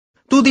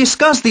To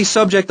discuss the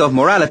subject of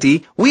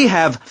morality, we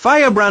have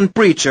firebrand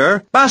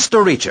preacher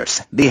Pastor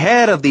Richards, the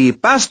head of the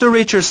Pastor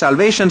Richards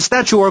Salvation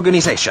Statue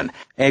Organization,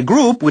 a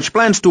group which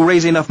plans to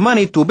raise enough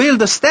money to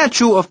build a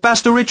statue of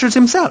Pastor Richards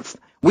himself.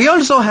 We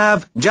also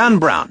have John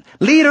Brown,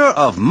 leader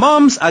of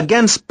Moms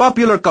Against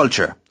Popular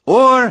Culture,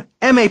 or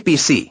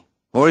MAPC.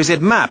 Or is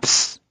it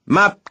MAPS?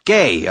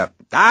 MAPK?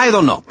 I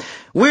don't know.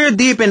 We're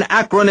deep in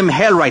acronym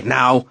hell right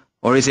now,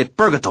 or is it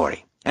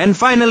purgatory? And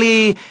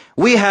finally,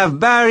 we have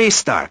Barry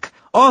Stark,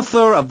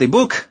 author of the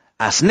book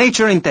As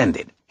Nature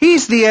Intended.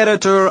 He's the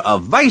editor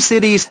of Vice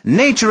City's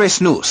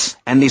Naturist News,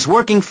 and is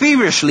working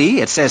feverishly,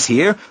 it says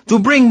here, to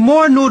bring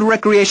more nude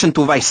recreation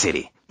to Vice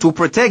City. To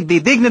protect the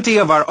dignity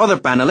of our other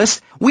panelists,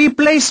 we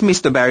place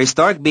Mr. Barry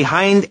Stark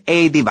behind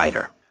a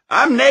divider.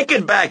 I'm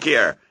naked back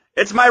here.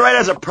 It's my right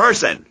as a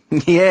person.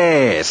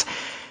 Yes.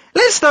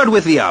 Let's start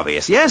with the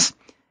obvious, yes?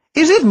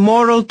 Is it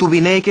moral to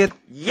be naked?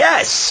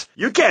 Yes!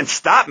 You can't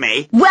stop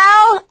me.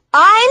 Well,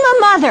 I'm a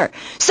mother,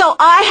 so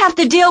I have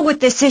to deal with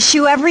this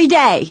issue every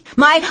day.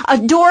 My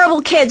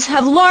adorable kids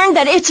have learned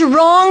that it's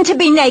wrong to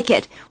be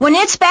naked. When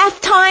it's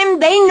bath time,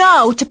 they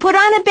know to put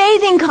on a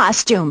bathing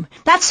costume.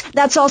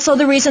 That's also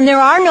the reason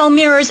there are no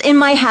mirrors in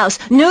my house.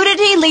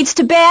 Nudity leads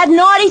to bad,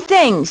 naughty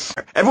things.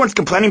 Everyone's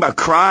complaining about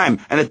crime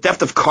and the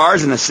theft of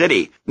cars in the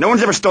city. No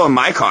one's ever stolen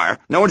my car.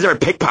 No one's ever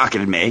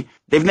pickpocketed me.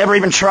 They've never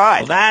even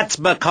tried. Well, that's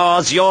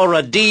because you're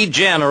a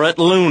degenerate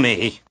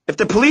loony. If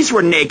the police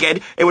were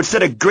naked, it would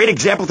set a great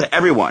example to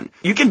everyone.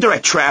 You can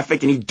direct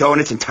traffic and eat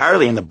donuts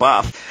entirely in the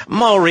buff.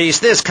 Maurice,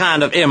 this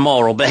kind of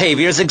immoral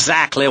behavior is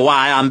exactly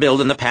why I'm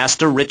building the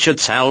Pastor Richard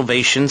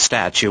Salvation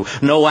statue.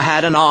 Noah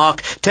had an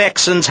ark,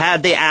 Texans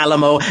had the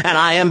Alamo, and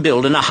I am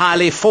building a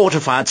highly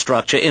fortified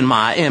structure in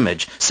my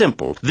image.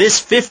 Simple.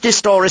 This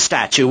 50-story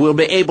statue will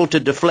be able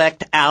to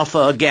deflect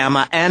alpha,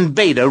 gamma, and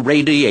beta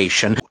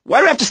radiation.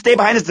 Why do I have to stay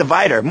behind this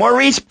divider?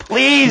 Maurice,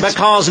 please!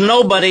 Because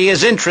nobody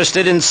is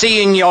interested in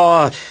seeing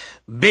your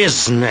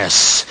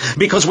business.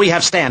 Because we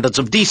have standards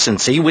of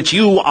decency which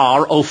you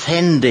are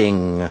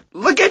offending.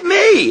 Look at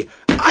me!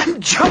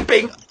 I'm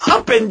jumping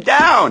up and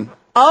down!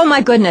 Oh,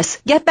 my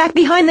goodness. Get back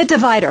behind the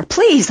divider.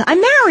 Please,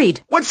 I'm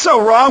married. What's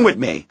so wrong with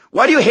me?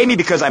 Why do you hate me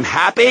because I'm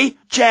happy?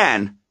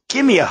 Jan,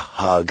 give me a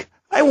hug.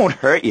 I won't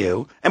hurt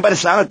you. And by the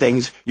sound of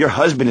things, your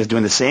husband is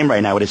doing the same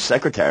right now with his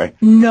secretary.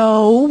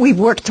 No, we've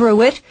worked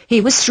through it.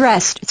 He was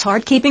stressed. It's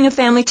hard keeping a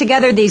family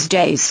together these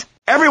days.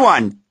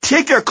 Everyone,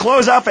 take your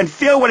clothes off and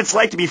feel what it's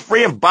like to be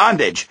free of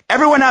bondage.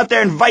 Everyone out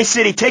there in Vice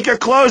City, take your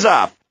clothes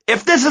off.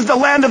 If this is the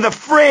land of the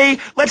free,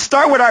 let's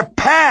start with our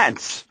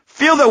pants.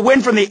 Feel the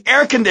wind from the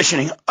air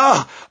conditioning.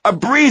 Ugh, a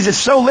breeze is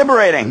so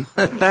liberating.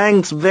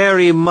 Thanks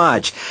very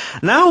much.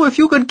 Now, if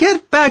you could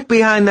get back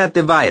behind that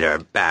divider,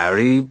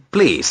 Barry,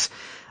 please.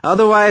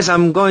 Otherwise,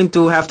 I'm going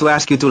to have to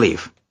ask you to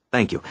leave.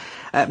 Thank you.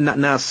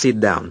 Now sit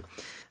down.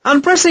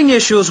 On pressing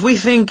issues, we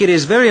think it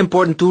is very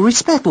important to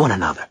respect one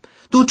another,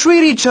 to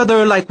treat each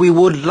other like we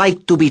would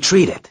like to be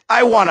treated.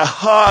 I want a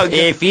hug.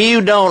 If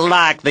you don't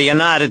like the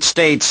United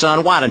States,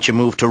 son, why don't you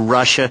move to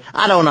Russia?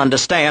 I don't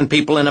understand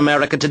people in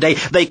America today.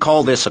 They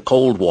call this a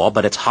Cold War,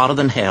 but it's hotter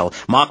than hell.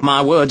 Mark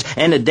my words,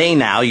 any day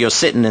now you're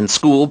sitting in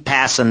school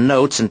passing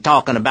notes and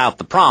talking about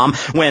the prom,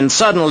 when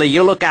suddenly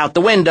you look out the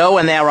window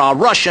and there are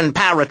Russian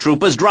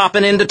paratroopers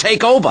dropping in to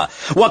take over.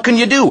 What can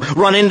you do?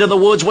 Run into the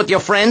woods with your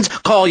friends?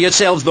 Call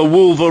yourselves the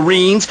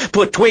Wolverines?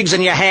 Put twigs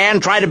in your hair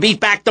and try to beat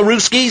back the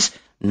Ruskies?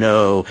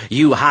 No,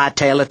 you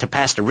hightail it to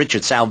Pastor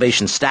Richard's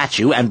Salvation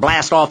statue and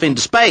blast off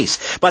into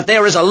space. But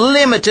there is a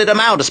limited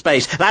amount of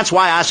space. That's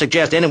why I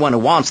suggest anyone who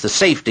wants the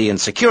safety and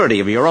security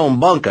of your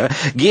own bunker,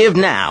 give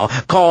now.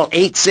 Call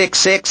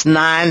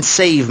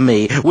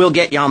 866-9-SAVE-ME. We'll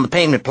get you on the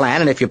payment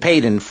plan, and if you're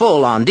paid in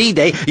full on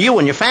D-Day, you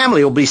and your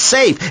family will be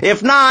safe.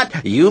 If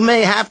not, you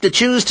may have to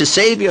choose to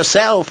save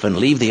yourself and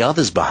leave the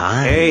others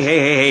behind.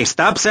 Hey,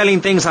 stop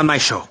selling things on my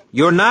show.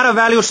 You're not a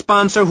valued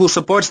sponsor who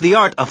supports the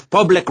art of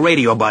public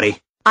radio, buddy.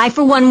 I,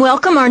 for one,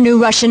 welcome our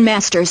new Russian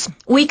masters.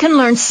 We can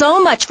learn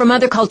so much from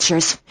other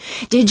cultures.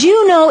 Did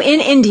you know in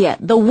India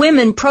the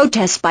women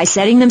protest by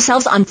setting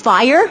themselves on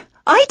fire?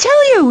 I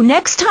tell you,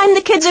 next time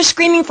the kids are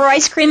screaming for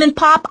ice cream and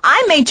pop,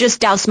 I may just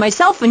douse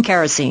myself in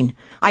kerosene.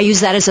 I use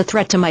that as a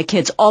threat to my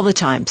kids all the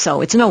time, so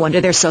it's no wonder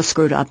they're so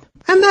screwed up.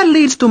 And that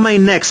leads to my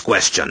next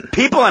question.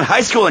 People in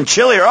high school in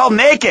Chile are all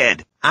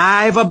naked.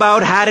 I've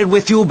about had it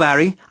with you,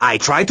 Barry. I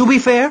try to be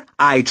fair,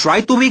 I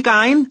try to be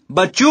kind,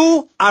 but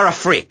you are a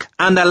freak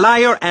and a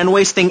liar and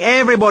wasting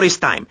everybody's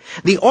time.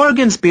 The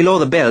organs below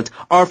the belt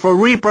are for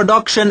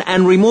reproduction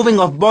and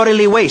removing of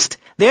bodily waste.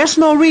 There's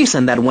no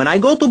reason that when I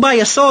go to buy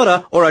a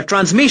soda or a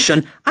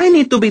transmission, I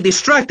need to be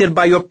distracted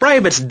by your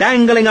privates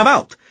dangling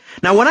about.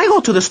 Now, when I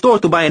go to the store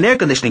to buy an air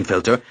conditioning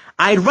filter,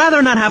 I'd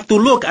rather not have to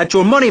look at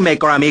your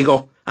moneymaker,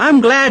 amigo.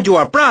 I'm glad you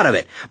are proud of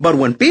it, but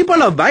when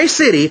people of Vice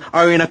City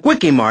are in a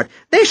Quickie Mart,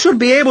 they should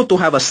be able to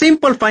have a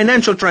simple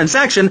financial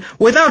transaction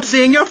without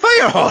seeing your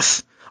fire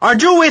hose. Are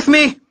you with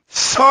me?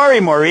 Sorry,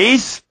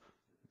 Maurice.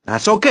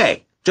 That's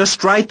okay. Just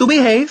try to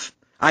behave.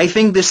 I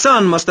think the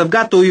sun must have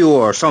got to you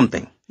or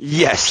something.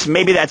 Yes,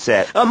 maybe that's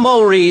it.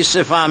 Mareice,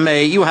 if I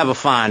may, you have a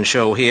fine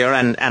show here,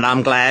 and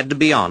I'm glad to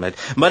be on it.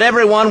 But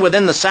everyone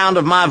within the sound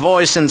of my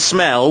voice and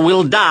smell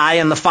will die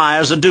in the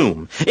fires of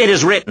doom. It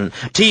is written.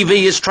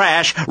 TV is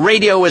trash.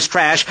 Radio is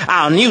trash.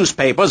 Our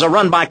newspapers are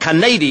run by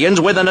Canadians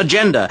with an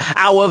agenda.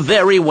 Our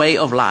very way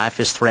of life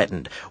is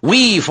threatened.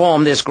 We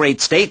formed this great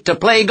state to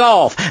play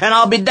golf, and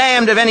I'll be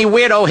damned if any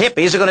weirdo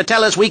hippies are going to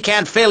tell us we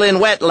can't fill in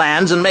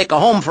wetlands and make a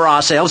home for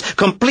ourselves,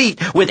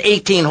 complete with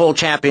 18-hole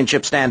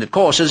championship standard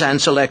courses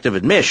and selective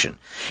admission.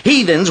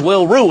 Heathens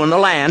will ruin the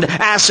land.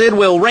 Acid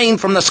will rain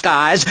from the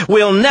skies.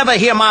 We'll never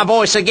hear my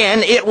voice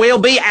again. It will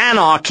be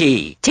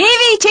anarchy.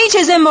 TV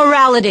teaches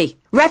immorality.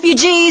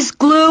 Refugees,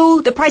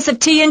 glue, the price of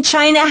tea in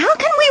China. How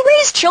can we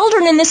raise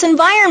children in this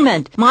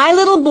environment? My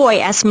little boy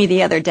asked me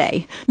the other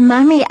day,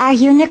 Mommy, are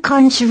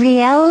unicorns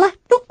real?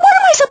 What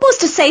am I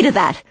supposed to say to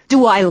that?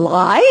 Do I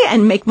lie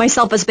and make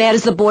myself as bad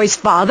as the boy's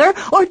father?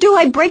 Or do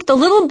I break the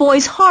little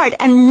boy's heart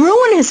and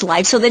ruin his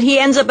life so that he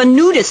ends up a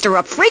nudist or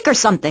a freak or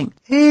something?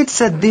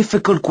 It's a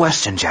difficult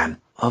question, Jan.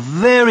 A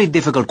very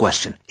difficult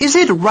question. Is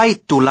it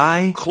right to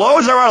lie?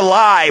 Clothes are a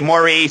lie,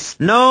 Mareice.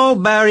 No,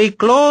 Barry,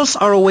 clothes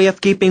are a way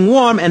of keeping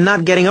warm and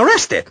not getting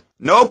arrested.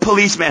 No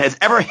policeman has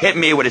ever hit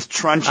me with his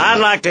truncheon. I'd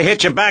like to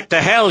hit you back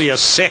to hell, you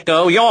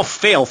sicko. You're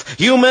filth.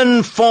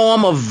 Human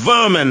form of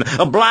vermin.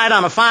 A blight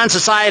on a fine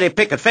society,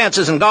 picket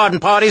fences and garden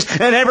parties,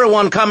 and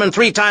everyone coming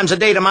 3 times a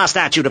day to my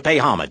statue to pay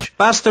homage.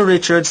 Pastor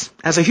Richards,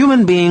 as a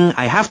human being,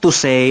 I have to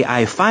say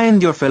I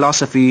find your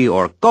philosophy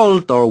or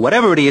cult or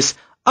whatever it is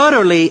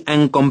utterly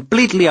and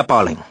completely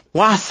appalling.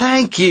 Why,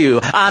 thank you.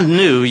 I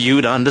knew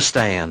you'd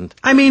understand.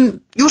 I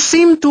mean, you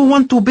seem to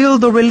want to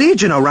build a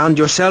religion around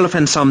yourself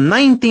and some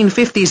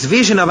 1950s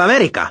vision of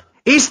America.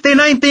 It's the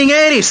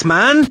 1980s,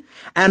 man.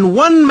 And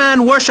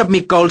one-man worship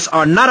me cults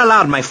are not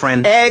allowed, my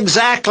friend.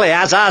 Exactly.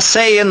 As I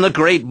say in the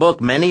great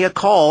book, many are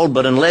called,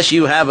 but unless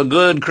you have a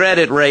good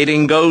credit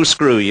rating, go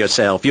screw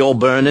yourself. You'll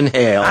burn in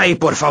hell. Ay,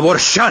 por favor,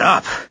 shut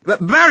up.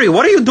 Barry,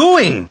 what are you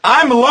doing?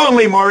 I'm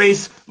lonely,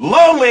 Mareice.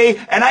 Lonely,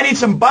 and I need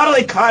some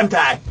bodily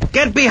contact.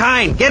 Get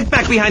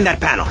back behind that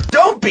panel.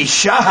 Don't be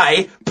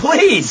shy.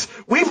 Please.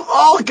 We've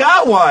all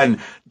got one.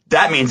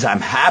 That means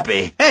I'm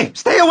happy. Hey,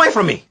 stay away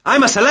from me.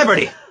 I'm a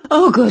celebrity.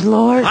 Oh, good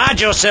Lord.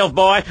 Hide yourself,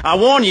 boy. I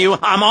warn you,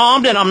 I'm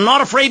armed and I'm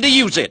not afraid to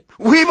use it.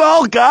 We've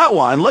all got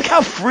one. Look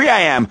how free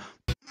I am.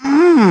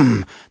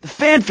 The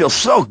fan feels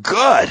so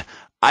good.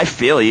 I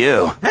feel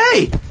you.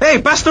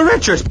 Hey, Pastor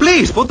Richards,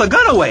 please, put the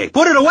gun away.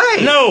 Put it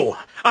away. No,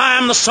 I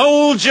am the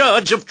sole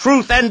judge of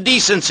truth and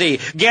decency.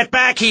 Get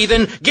back,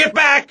 heathen. Get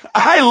back.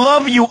 I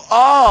love you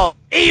all.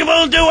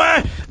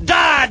 Evildoer,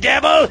 die,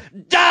 devil,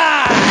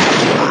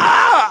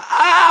 die.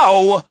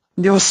 Ow!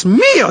 Dios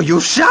mío, you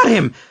shot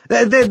him.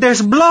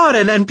 There's blood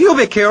and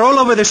pubic hair all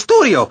over the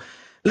studio.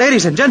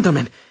 Ladies and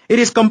gentlemen, it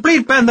is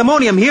complete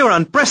pandemonium here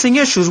on Pressing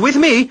Issues with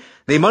me,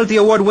 the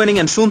multi-award-winning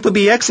and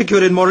soon-to-be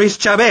executed Mareice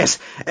Chavez.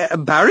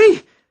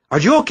 Barry, are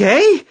you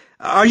okay?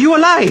 Are you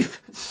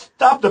alive?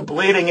 Stop the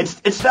bleeding.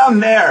 It's down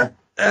there.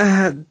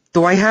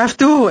 Do I have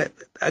to?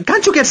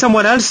 Can't you get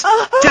someone else?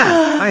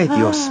 Ay,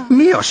 Dios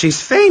mío,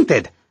 she's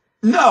fainted.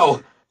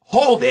 No,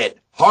 hold it.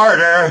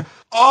 Harder.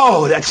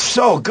 Oh, that's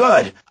so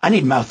good. I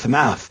need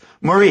mouth-to-mouth.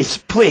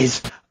 Mareice,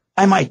 please.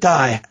 I might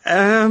die.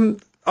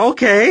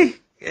 Okay.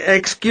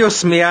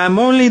 Excuse me, I'm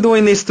only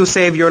doing this to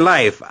save your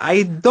life.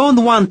 I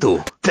don't want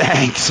to.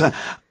 Thanks.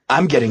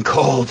 I'm getting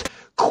cold.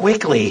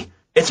 Quickly.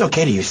 It's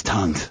okay to use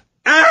tongues.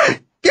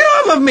 Get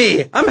off of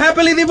me! I'm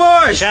happily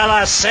divorced! Shall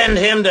I send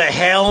him to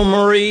hell,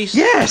 Mareice?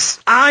 Yes!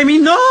 I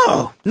mean,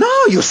 no!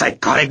 No, you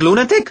psychotic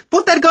lunatic!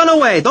 Put that gun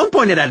away! Don't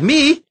point it at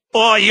me!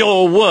 Or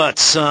your what,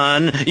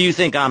 son? You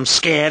think I'm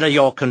scared of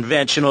your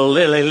conventional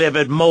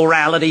lily-livered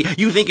morality?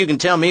 You think you can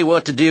tell me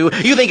what to do?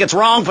 You think it's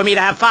wrong for me to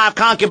have 5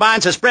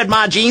 concubines to spread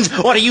my genes,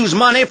 or to use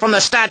money from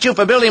the statue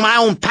for building my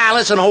own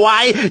palace in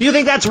Hawaii? You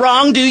think that's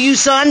wrong, do you,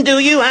 son? Do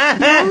you, huh?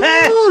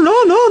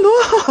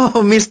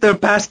 No, Mr.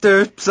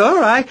 Pastor. It's all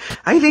right.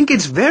 I think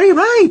it's very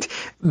right.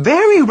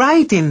 Very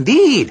right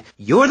indeed.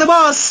 You're the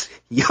boss.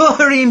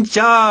 You're in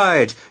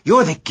charge.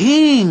 You're the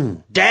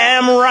king.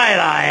 Damn right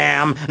I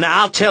am.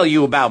 Now, I'll tell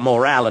you about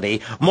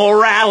morality.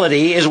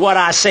 Morality is what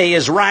I say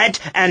is right,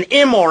 and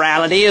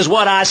immorality is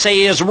what I say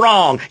is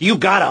wrong. You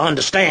gotta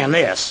understand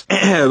this.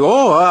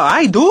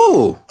 I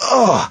do.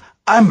 Oh,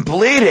 I'm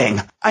bleeding.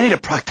 I need a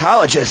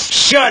proctologist.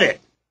 Shut it.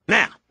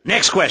 Now,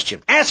 next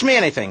question. Ask me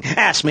anything.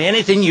 Ask me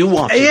anything you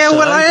want to, Yeah, son.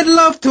 well, I'd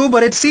love to,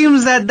 but it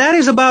seems that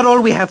is about all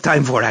we have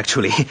time for,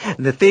 actually.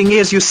 The thing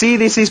is, you see,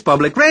 this is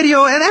public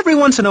radio, and every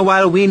once in a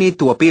while we need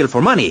to appeal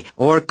for money,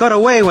 or cut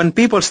away when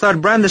people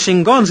start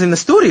brandishing guns in the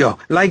studio.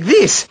 Like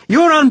this.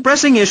 You're on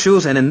Pressing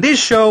Issues, and in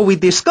this show we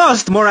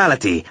discussed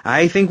morality.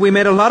 I think we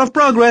made a lot of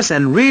progress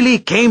and really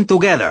came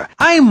together.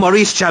 I'm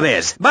Mareice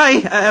Chavez.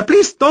 Bye.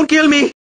 Please don't kill me.